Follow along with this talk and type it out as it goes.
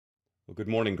Well, good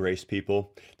morning, Grace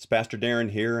people. It's Pastor Darren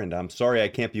here, and I'm sorry I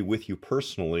can't be with you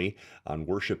personally on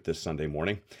worship this Sunday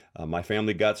morning. My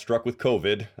family got struck with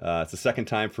COVID. It's the second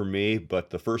time for me, but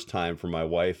the first time for my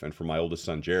wife and for my oldest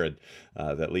son, Jared.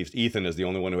 That leaves Ethan as the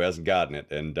only one who hasn't gotten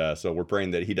it, and so we're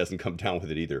praying that he doesn't come down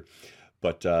with it either.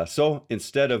 So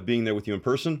instead of being there with you in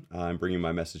person, I'm bringing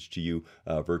my message to you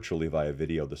virtually via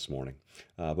video this morning.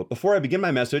 But before I begin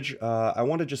my message, I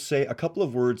want to just say a couple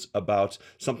of words about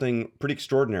something pretty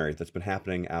extraordinary that's been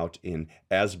happening out in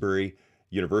Asbury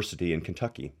University in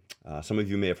Kentucky. Some of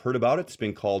you may have heard about it. It's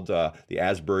been called the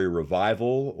Asbury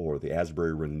Revival or the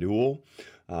Asbury Renewal.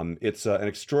 It's an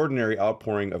extraordinary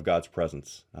outpouring of God's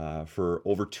presence. For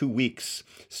over 2 weeks,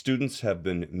 students have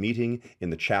been meeting in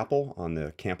the chapel on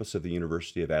the campus of the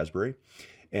University of Asbury.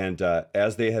 And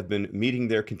as they have been meeting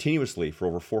there continuously for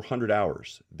over 400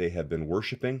 hours, they have been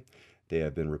worshiping, they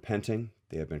have been repenting,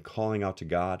 they have been calling out to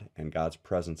God, and God's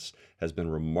presence has been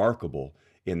remarkable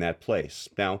in that place.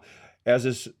 Now, as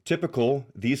is typical,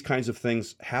 these kinds of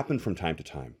things happen from time to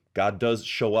time. God does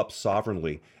show up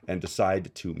sovereignly and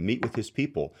decide to meet with his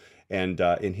people. And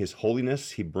in his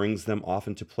holiness, he brings them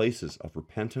often to places of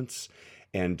repentance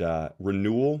and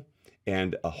renewal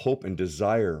and a hope and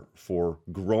desire for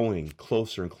growing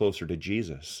closer and closer to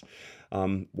Jesus.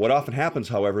 What often happens,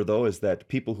 however, though, is that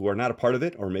people who are not a part of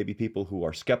it, or maybe people who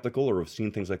are skeptical or have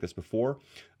seen things like this before,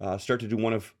 start to do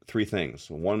one of three things.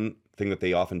 One thing that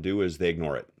they often do is they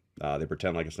ignore it. They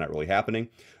pretend like it's not really happening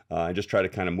and just try to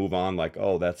kind of move on like,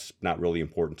 oh, that's not really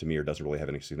important to me or doesn't really have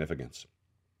any significance.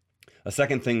 A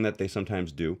second thing that they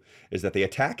sometimes do is that they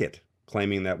attack it,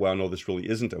 claiming that, well, no, this really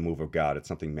isn't a move of God. It's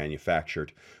something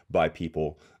manufactured by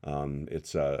people.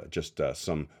 It's just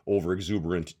some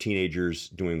overexuberant teenagers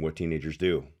doing what teenagers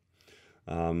do.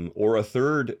 Or a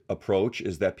third approach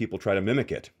is that people try to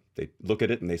mimic it. They look at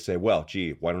it and they say, well,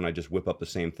 gee, why don't I just whip up the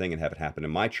same thing and have it happen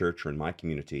in my church or in my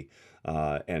community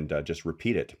and just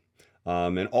repeat it?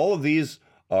 And all of these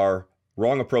are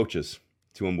wrong approaches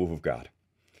to a move of God.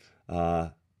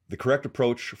 The correct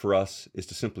approach for us is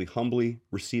to simply humbly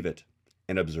receive it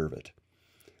and observe it.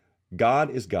 God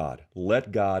is God.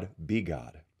 Let God be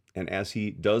God. And as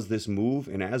he does this move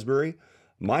in Asbury,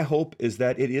 my hope is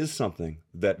that it is something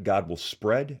that God will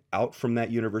spread out from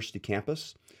that university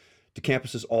campus to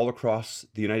campuses all across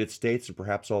the United States and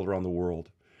perhaps all around the world,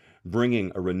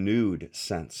 bringing a renewed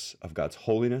sense of God's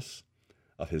holiness,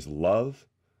 of his love,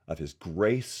 of his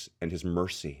grace, and his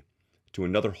mercy to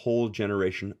another whole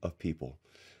generation of people.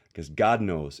 Because God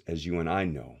knows, as you and I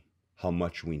know, how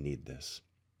much we need this.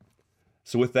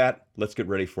 So with that, let's get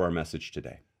ready for our message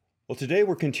today. Well, today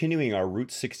we're continuing our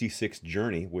Route 66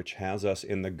 journey, which has us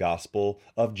in the Gospel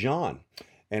of John.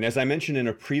 And as I mentioned in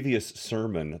a previous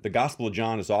sermon, the Gospel of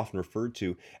John is often referred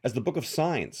to as the book of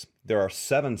signs. There are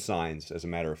 7 signs, as a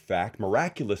matter of fact,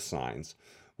 miraculous signs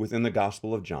within the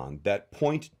Gospel of John that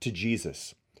point to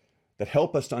Jesus, that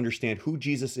help us to understand who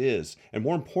Jesus is, and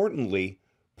more importantly,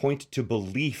 point to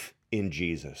belief in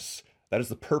Jesus. That is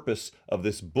the purpose of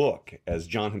this book, as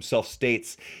John himself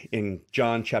states in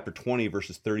John chapter 20,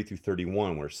 verses 30 through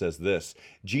 31, where it says this: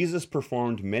 Jesus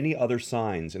performed many other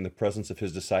signs in the presence of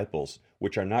his disciples,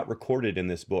 which are not recorded in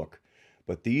this book.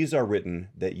 But these are written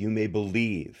that you may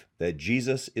believe that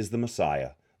Jesus is the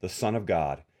Messiah, the Son of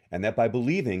God, and that by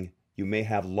believing you may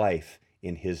have life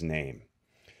in his name.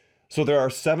 So there are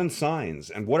 7 signs.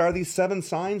 And what are these 7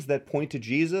 signs that point to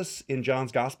Jesus in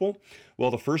John's gospel?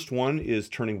 Well, the first one is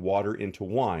turning water into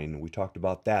wine. We talked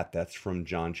about that. That's from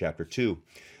John chapter 2.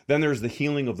 Then there's the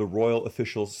healing of the royal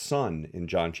official's son in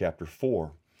John chapter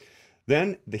 4.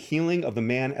 Then the healing of the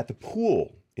man at the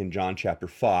pool in John chapter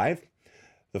 5.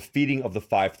 The feeding of the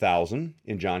 5,000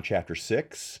 in John chapter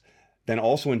 6. Then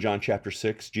also in John chapter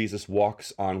 6, Jesus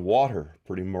walks on water.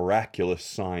 Pretty miraculous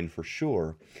sign for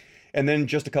sure. And then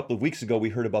just a couple of weeks ago,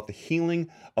 we heard about the healing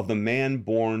of the man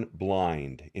born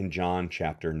blind in John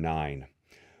chapter 9.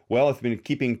 Well, if you've been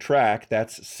keeping track,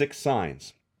 that's 6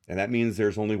 signs. And that means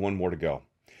there's only one more to go.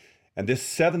 And this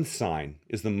 7th sign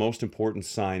is the most important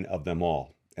sign of them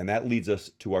all. And that leads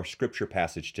us to our scripture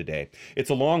passage today. It's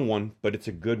a long one, but it's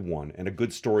a good one and a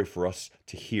good story for us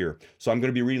to hear. So I'm going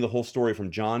to be reading the whole story from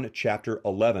John chapter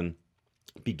 11,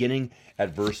 beginning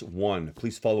at verse 1.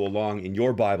 Please follow along in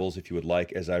your Bibles if you would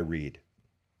like as I read.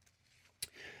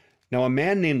 Now a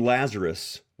man named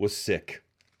Lazarus was sick.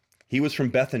 He was from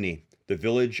Bethany, the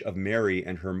village of Mary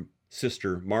and her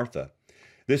sister Martha.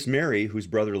 This Mary, whose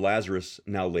brother Lazarus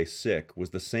now lay sick,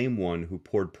 was the same one who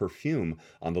poured perfume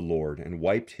on the Lord and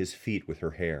wiped his feet with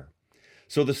her hair.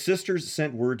 So the sisters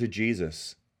sent word to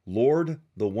Jesus, "Lord,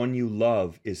 the one you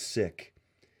love is sick."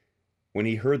 When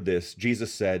he heard this,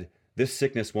 Jesus said, "This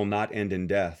sickness will not end in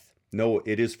death. No,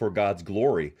 it is for God's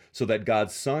glory, so that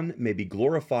God's Son may be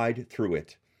glorified through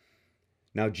it.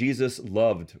 Now Jesus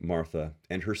loved Martha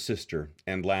and her sister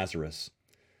and Lazarus.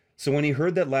 So when he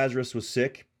heard that Lazarus was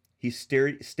sick, he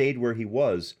stayed where he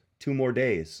was 2 more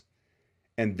days.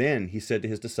 And then he said to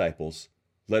his disciples,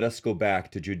 "Let us go back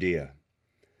to Judea."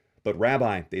 "But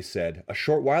Rabbi," they said, "a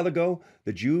short while ago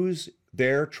the Jews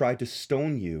there tried to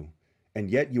stone you,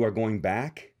 and yet you are going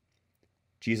back?"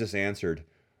 Jesus answered,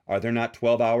 "Are there not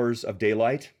 12 hours of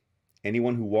daylight?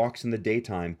 Anyone who walks in the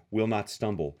daytime will not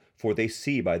stumble, for they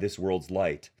see by this world's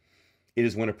light. It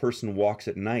is when a person walks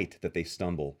at night that they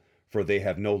stumble, for they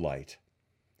have no light."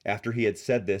 After he had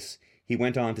said this, he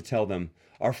went on to tell them,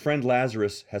 "Our friend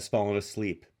Lazarus has fallen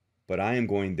asleep, but I am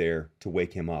going there to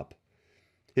wake him up."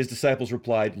 His disciples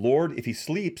replied, "Lord, if he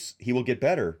sleeps, he will get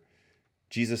better."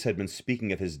 Jesus had been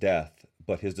speaking of his death,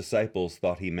 but his disciples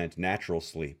thought he meant natural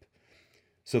sleep.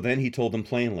 So then he told them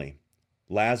plainly,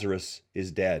 "Lazarus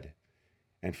is dead,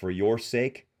 and for your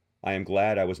sake I am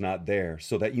glad I was not there,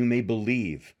 so that you may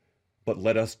believe, but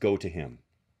let us go to him."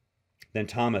 Then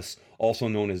Thomas, also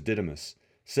known as Didymus,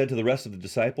 said to the rest of the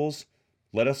disciples,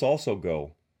 "Let us also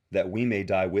go, that we may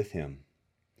die with him."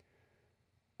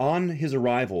 On his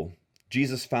arrival,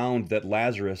 Jesus found that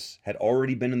Lazarus had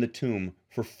already been in the tomb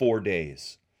for 4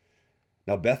 days.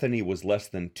 Now Bethany was less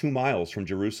than 2 miles from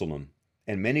Jerusalem,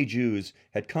 and many Jews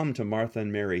had come to Martha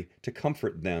and Mary to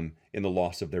comfort them in the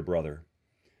loss of their brother.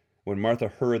 When Martha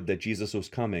heard that Jesus was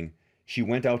coming, she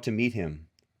went out to meet him,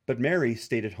 but Mary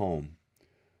stayed at home.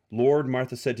 "Lord,"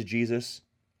 Martha said to Jesus,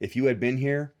 "if you had been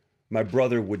here, my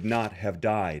brother would not have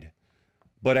died.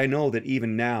 But I know that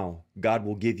even now God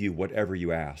will give you whatever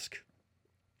you ask."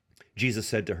 Jesus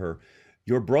said to her,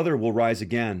 "Your brother will rise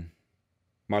again."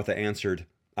 Martha answered,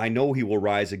 "I know he will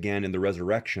rise again in the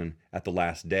resurrection at the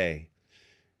last day."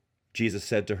 Jesus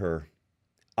said to her,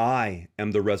 "I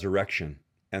am the resurrection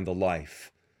and the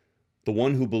life. The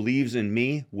one who believes in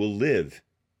me will live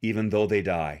even though they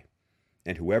die.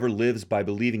 And whoever lives by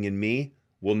believing in me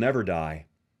will never die.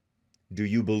 Do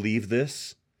you believe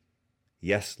this?"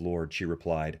 "Yes, Lord," she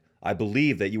replied. "I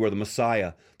believe that you are the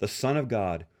Messiah, the Son of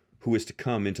God, who is to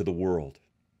come into the world."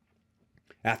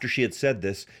 After she had said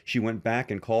this, she went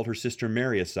back and called her sister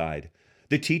Mary aside.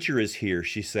 "The teacher is here,"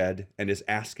 she said, "and is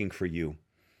asking for you."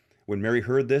 When Mary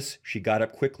heard this, she got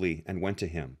up quickly and went to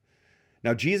him.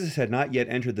 Now Jesus had not yet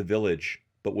entered the village,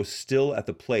 but was still at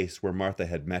the place where Martha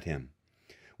had met him.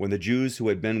 When the Jews who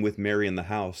had been with Mary in the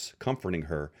house, comforting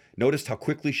her, noticed how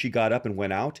quickly she got up and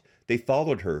went out, they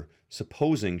followed her,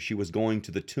 supposing she was going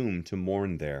to the tomb to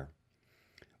mourn there.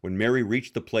 When Mary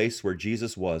reached the place where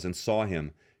Jesus was and saw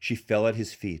him, she fell at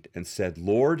his feet and said,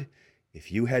 "Lord,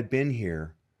 if you had been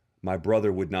here, my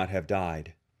brother would not have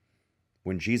died."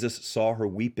 When Jesus saw her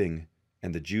weeping,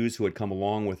 and the Jews who had come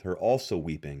along with her also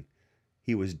weeping,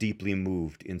 he was deeply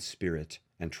moved in spirit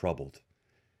and troubled.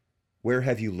 "Where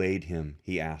have you laid him?"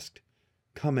 he asked.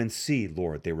 "Come and see,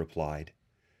 Lord," they replied.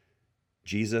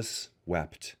 Jesus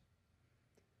wept.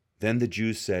 Then the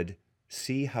Jews said,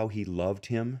 "See how he loved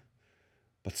him?"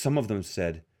 But some of them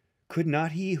said, "Could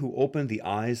not he who opened the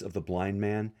eyes of the blind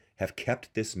man have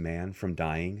kept this man from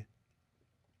dying?"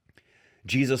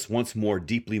 Jesus, once more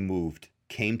deeply moved,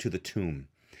 came to the tomb.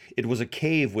 It was a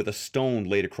cave with a stone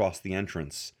laid across the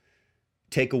entrance.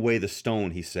 "Take away the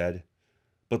stone," he said.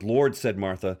 "But Lord," said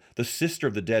Martha, the sister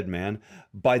of the dead man,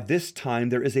 "by this time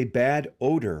there is a bad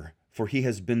odor, for he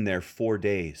has been there 4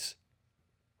 days."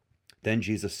 Then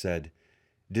Jesus said,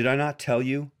 "Did I not tell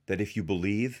you that if you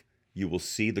believe, you will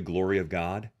see the glory of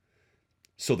God?"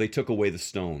 So they took away the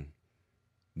stone.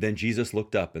 Then Jesus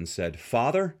looked up and said,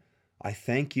 "Father, I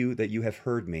thank you that you have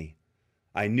heard me.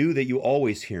 I knew that you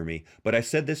always hear me, but I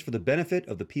said this for the benefit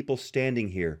of the people standing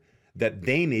here, that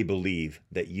they may believe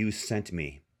that you sent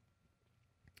me."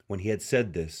 When he had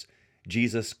said this,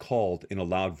 Jesus called in a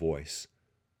loud voice,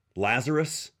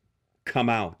 "Lazarus, come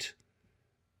out."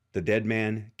 The dead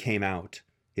man came out,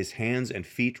 his hands and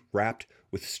feet wrapped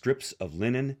with strips of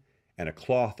linen and a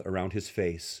cloth around his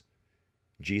face.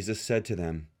 Jesus said to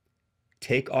them,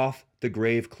 "Take off the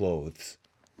grave clothes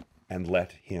and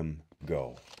let him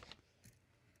go."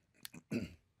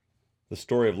 The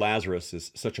story of Lazarus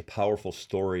is such a powerful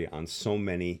story on so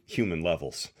many human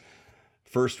levels.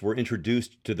 First, we're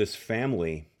introduced to this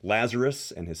family,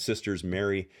 Lazarus and his sisters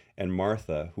Mary and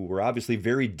Martha, who were obviously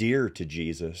very dear to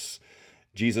Jesus.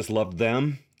 Jesus loved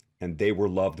them, and they were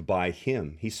loved by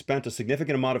him. He spent a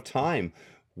significant amount of time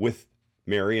with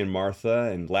Mary and Martha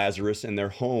and Lazarus in their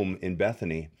home in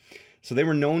Bethany. So they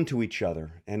were known to each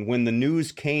other. And when the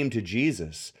news came to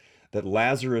Jesus that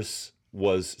Lazarus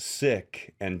was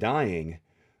sick and dying,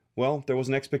 well, there was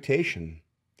an expectation.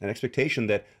 An expectation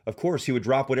that, of course, he would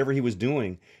drop whatever he was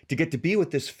doing to get to be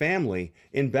with this family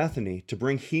in Bethany to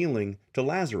bring healing to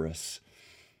Lazarus.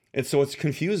 And so it's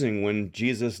confusing when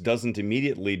Jesus doesn't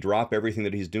immediately drop everything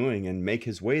that he's doing and make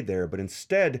his way there, but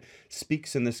instead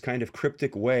speaks in this kind of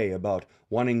cryptic way about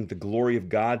wanting the glory of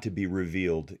God to be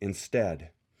revealed instead.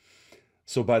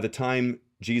 So by the time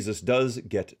Jesus does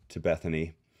get to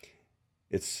Bethany,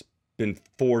 it's been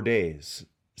 4 days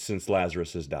since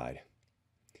Lazarus has died.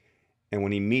 And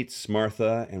when he meets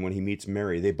Martha and when he meets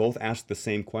Mary, they both ask the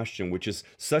same question, which is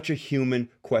such a human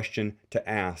question to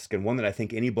ask, and one that I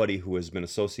think anybody who has been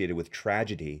associated with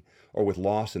tragedy or with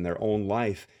loss in their own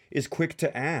life is quick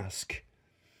to ask.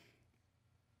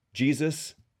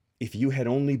 Jesus, if you had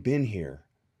only been here,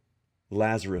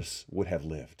 Lazarus would have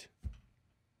lived.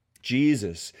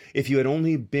 Jesus, if you had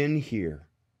only been here,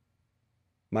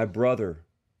 my brother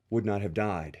would not have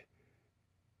died.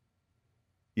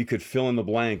 You could fill in the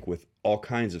blank with all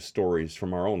kinds of stories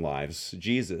from our own lives.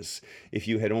 Jesus, if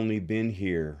you had only been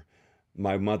here,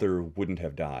 my mother wouldn't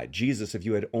have died. Jesus, if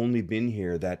you had only been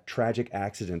here, that tragic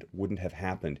accident wouldn't have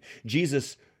happened.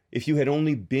 Jesus, if you had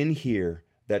only been here,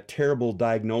 that terrible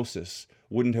diagnosis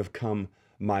wouldn't have come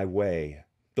my way.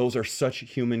 Those are such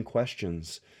human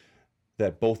questions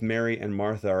that both Mary and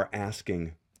Martha are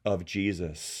asking of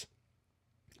Jesus.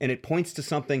 And it points to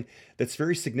something that's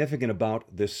very significant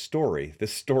about this story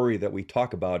that we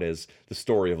talk about as the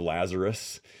story of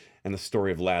Lazarus and the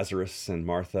story of Lazarus and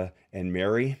Martha and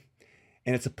Mary.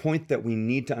 And it's a point that we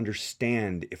need to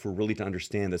understand if we're really to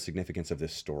understand the significance of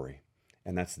this story.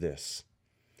 And that's this.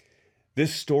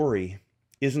 This story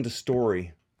isn't a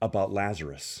story about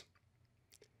Lazarus.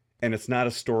 And it's not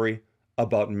a story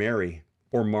about Mary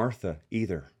or Martha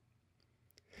either.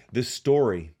 This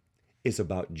story is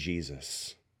about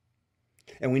Jesus.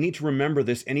 And we need to remember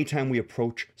this anytime we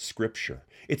approach Scripture.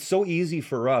 It's so easy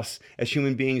for us as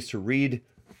human beings to read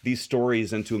these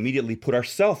stories and to immediately put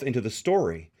ourselves into the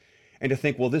story and to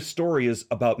think, well, this story is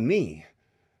about me.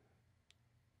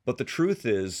 But the truth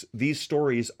is, these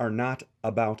stories are not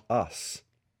about us.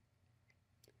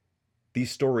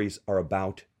 These stories are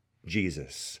about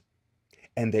Jesus.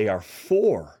 And they are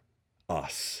for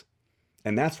us.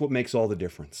 And that's what makes all the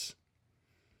difference.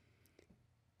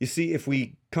 You see, if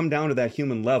we come down to that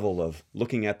human level of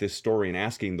looking at this story and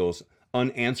asking those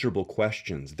unanswerable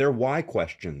questions, they're why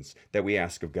questions that we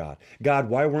ask of God. God,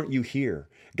 why weren't you here?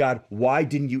 God, why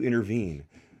didn't you intervene?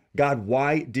 God,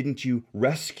 why didn't you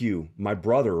rescue my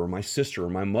brother or my sister or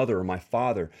my mother or my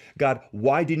father? God,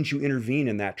 why didn't you intervene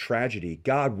in that tragedy?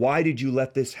 God, why did you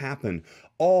let this happen?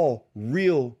 All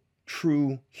real,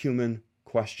 true human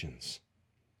questions.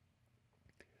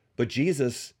 But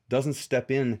Jesus doesn't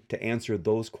step in to answer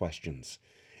those questions.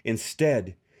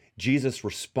 Instead, Jesus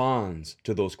responds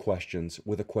to those questions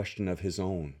with a question of his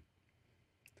own,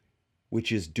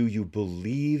 which is, do you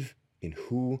believe in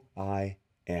who I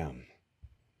am?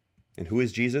 And who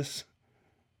is Jesus?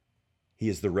 He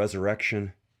is the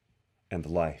resurrection and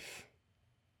the life.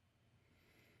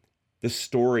 This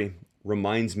story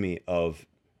reminds me of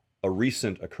a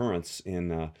recent occurrence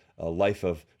in a life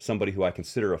of somebody who I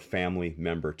consider a family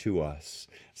member to us.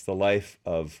 It's the life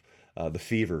of the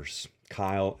Fevers,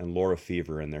 Kyle and Laura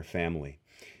Fever and their family.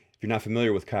 If you're not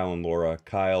familiar with Kyle and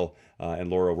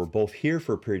Laura were both here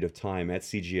for a period of time at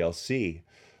CGLC.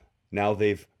 Now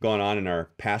they've gone on and are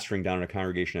pastoring down in a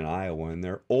congregation in Iowa, and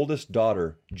their oldest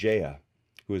daughter, Jaya,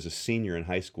 who is a senior in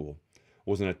high school,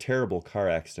 was in a terrible car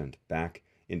accident back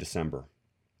in December.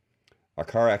 A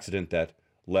car accident that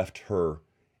left her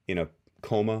in a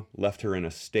coma, left her in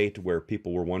a state where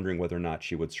people were wondering whether or not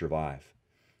she would survive,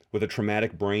 with a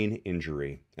traumatic brain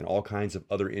injury and all kinds of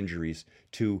other injuries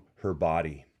to her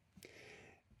body.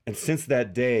 And since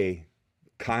that day,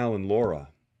 Kyle and Laura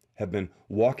have been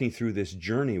walking through this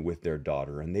journey with their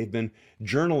daughter, and they've been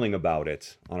journaling about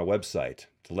it on a website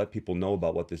to let people know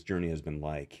about what this journey has been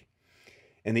like.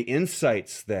 And the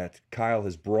insights that Kyle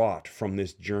has brought from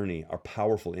this journey are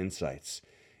powerful insights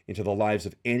into the lives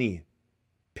of any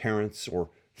parents or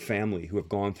family who have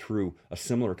gone through a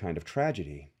similar kind of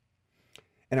tragedy.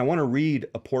 And I want to read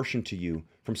a portion to you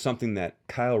from something that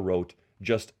Kyle wrote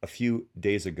just a few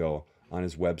days ago on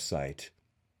his website.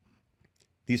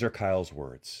 These are Kyle's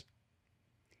words.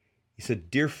 He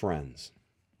said, "Dear friends,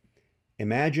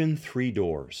 imagine 3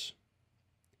 doors.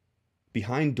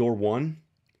 Behind door 1,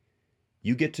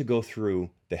 you get to go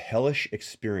through the hellish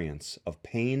experience of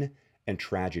pain and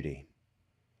tragedy.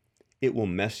 It will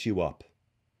mess you up.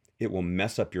 It will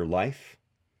mess up your life.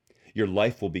 Your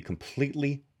life will be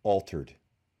completely altered.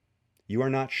 You are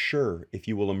not sure if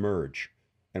you will emerge,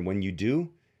 and when you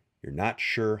do, you're not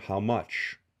sure how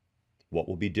much. What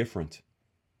will be different?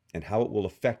 and how it will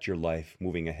affect your life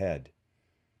moving ahead.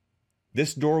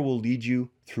 This door will lead you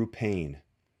through pain.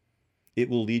 It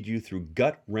will lead you through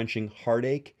gut-wrenching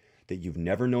heartache that you've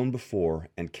never known before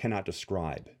and cannot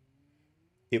describe.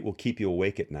 It will keep you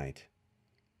awake at night.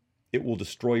 It will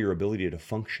destroy your ability to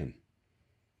function.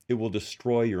 It will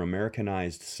destroy your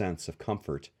Americanized sense of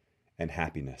comfort and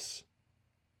happiness.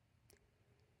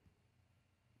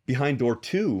 Behind door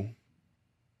 2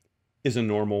 is a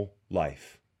normal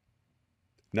life.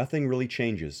 Nothing really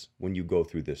changes when you go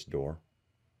through this door.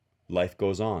 Life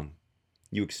goes on.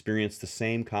 You experience the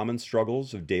same common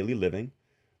struggles of daily living,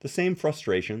 the same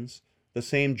frustrations, the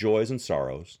same joys and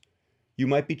sorrows. You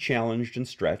might be challenged and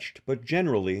stretched, but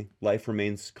generally, life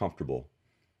remains comfortable.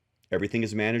 Everything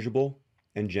is manageable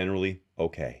and generally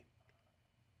okay.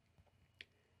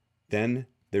 Then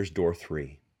there's door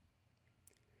 3.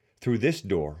 Through this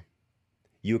door,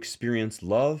 you experience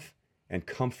love and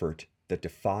comfort that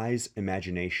defies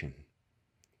imagination.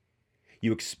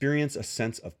 You experience a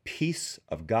sense of peace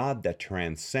of God that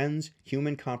transcends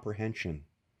human comprehension.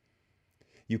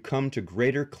 You come to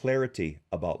greater clarity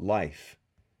about life.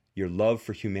 Your love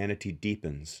for humanity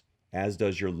deepens, as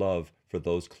does your love for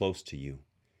those close to you.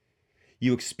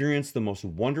 You experience the most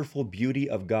wonderful beauty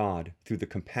of God through the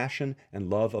compassion and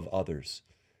love of others.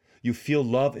 You feel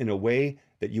love in a way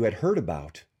that you had heard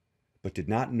about, but did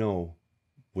not know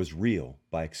was real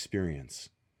by experience.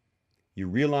 You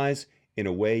realize in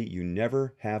a way you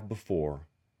never have before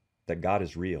that God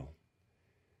is real.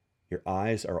 Your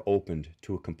eyes are opened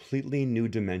to a completely new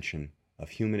dimension of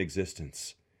human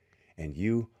existence, and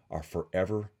you are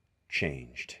forever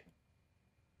changed.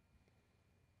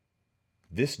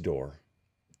 This door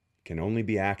can only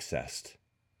be accessed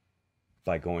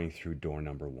by going through door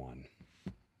number 1.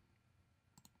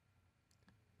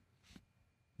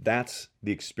 That's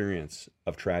the experience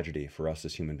of tragedy for us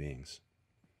as human beings.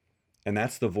 And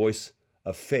that's the voice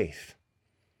of faith,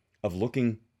 of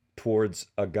looking towards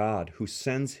a God who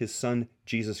sends his Son,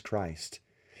 Jesus Christ,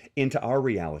 into our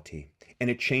reality. And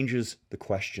it changes the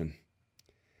question.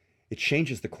 It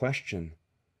changes the question,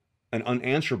 an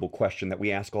unanswerable question that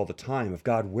we ask all the time of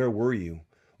God, where were you?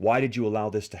 Why did you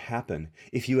allow this to happen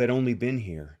if you had only been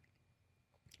here?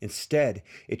 Instead,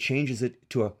 it changes it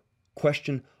to a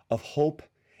question of hope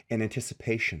and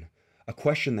anticipation, a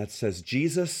question that says,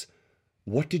 Jesus,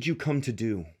 what did you come to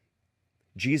do?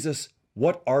 Jesus,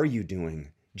 what are you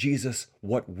doing? Jesus,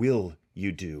 what will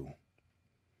you do?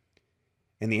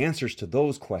 And the answers to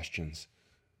those questions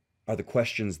are the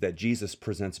questions that Jesus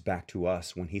presents back to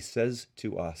us when he says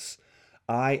to us,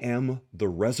 I am the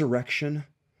resurrection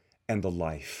and the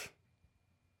life.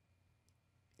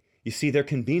 You see, there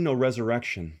can be no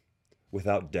resurrection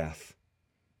without death.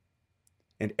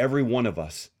 And every one of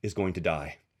us is going to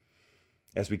die.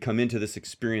 As we come into this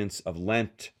experience of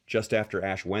Lent just after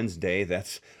Ash Wednesday,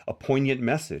 that's a poignant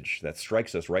message that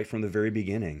strikes us right from the very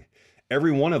beginning.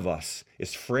 Every one of us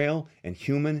is frail and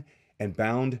human and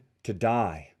bound to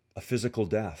die, a physical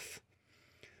death.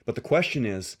 But the question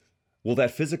is, will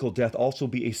that physical death also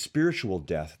be a spiritual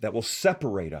death that will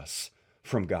separate us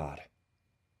from God?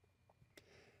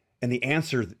 And the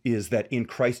answer is that in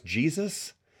Christ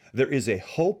Jesus, there is a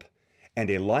hope and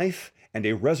a life and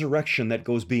a resurrection that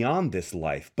goes beyond this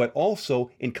life, but also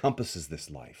encompasses this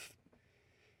life.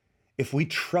 If we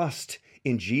trust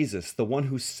in Jesus, the one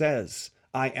who says,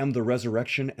 I am the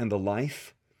resurrection and the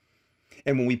life,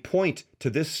 and when we point to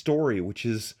this story, which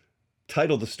is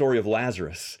titled the story of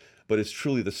Lazarus, but it's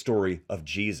truly the story of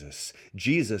Jesus,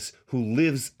 Jesus who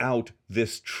lives out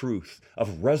this truth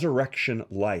of resurrection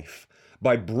life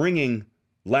by bringing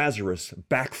Lazarus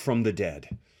back from the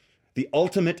dead, the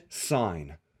ultimate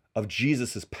sign of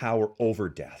Jesus' power over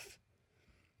death.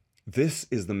 This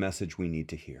is the message we need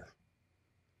to hear.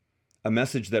 A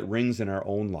message that rings in our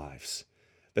own lives,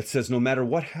 that says no matter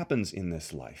what happens in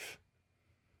this life,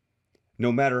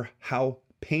 no matter how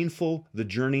painful the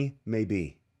journey may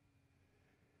be,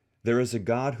 there is a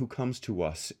God who comes to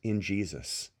us in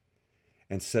Jesus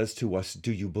and says to us,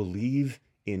 do you believe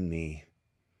in me?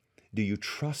 Do you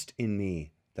trust in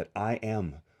me that I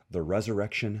am the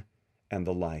resurrection and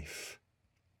the life?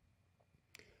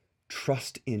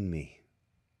 Trust in me.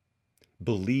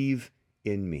 Believe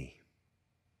in me.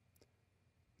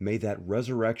 May that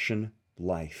resurrection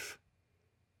life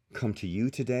come to you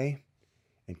today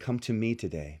and come to me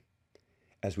today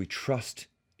as we trust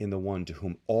in the one to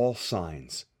whom all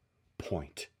signs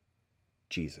point,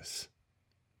 Jesus.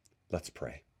 Let's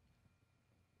pray.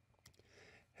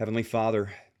 Heavenly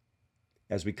Father,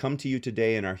 as we come to you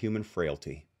today in our human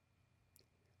frailty,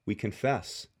 we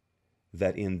confess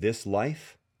that in this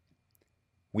life,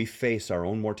 we face our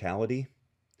own mortality,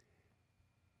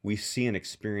 we see and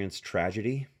experience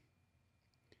tragedy.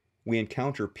 We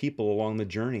encounter people along the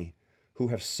journey who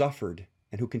have suffered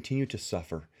and who continue to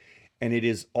suffer. And it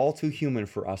is all too human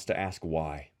for us to ask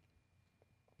why.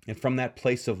 And from that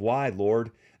place of why,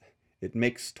 Lord, it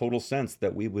makes total sense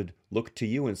that we would look to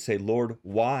you and say, Lord,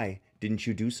 why didn't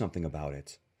you do something about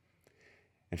it?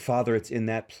 And Father, it's in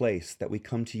that place that we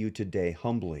come to you today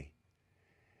humbly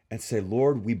and say,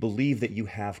 Lord, we believe that you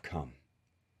have come.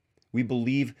 We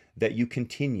believe that you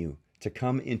continue to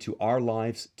come into our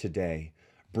lives today,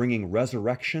 bringing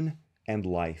resurrection and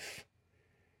life.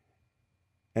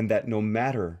 And that no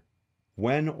matter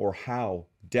when or how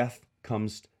death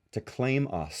comes to claim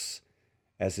us,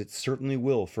 as it certainly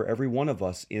will for every one of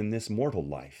us in this mortal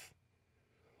life,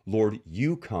 Lord,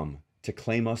 you come to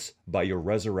claim us by your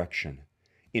resurrection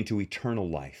into eternal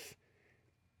life.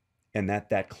 And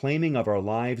that claiming of our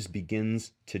lives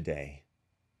begins today.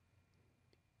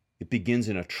 It begins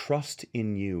in a trust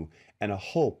in you and a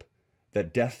hope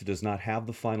that death does not have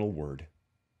the final word.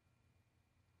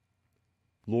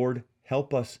 Lord,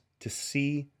 help us to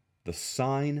see the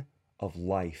sign of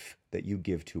life that you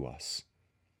give to us,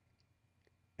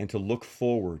 and to look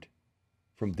forward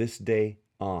from this day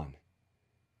on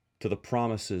to the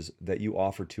promises that you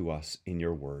offer to us in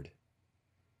your word.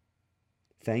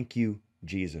 Thank you,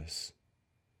 Jesus,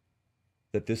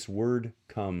 that this word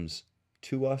comes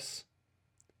to us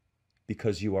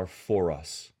because you are for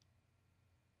us.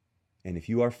 And if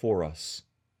you are for us,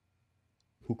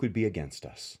 who could be against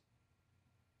us?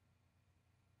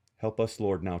 Help us,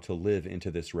 Lord, now to live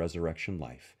into this resurrection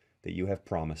life that you have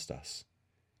promised us.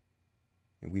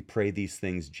 And we pray these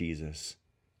things, Jesus,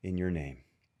 in your name.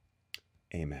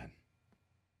 Amen.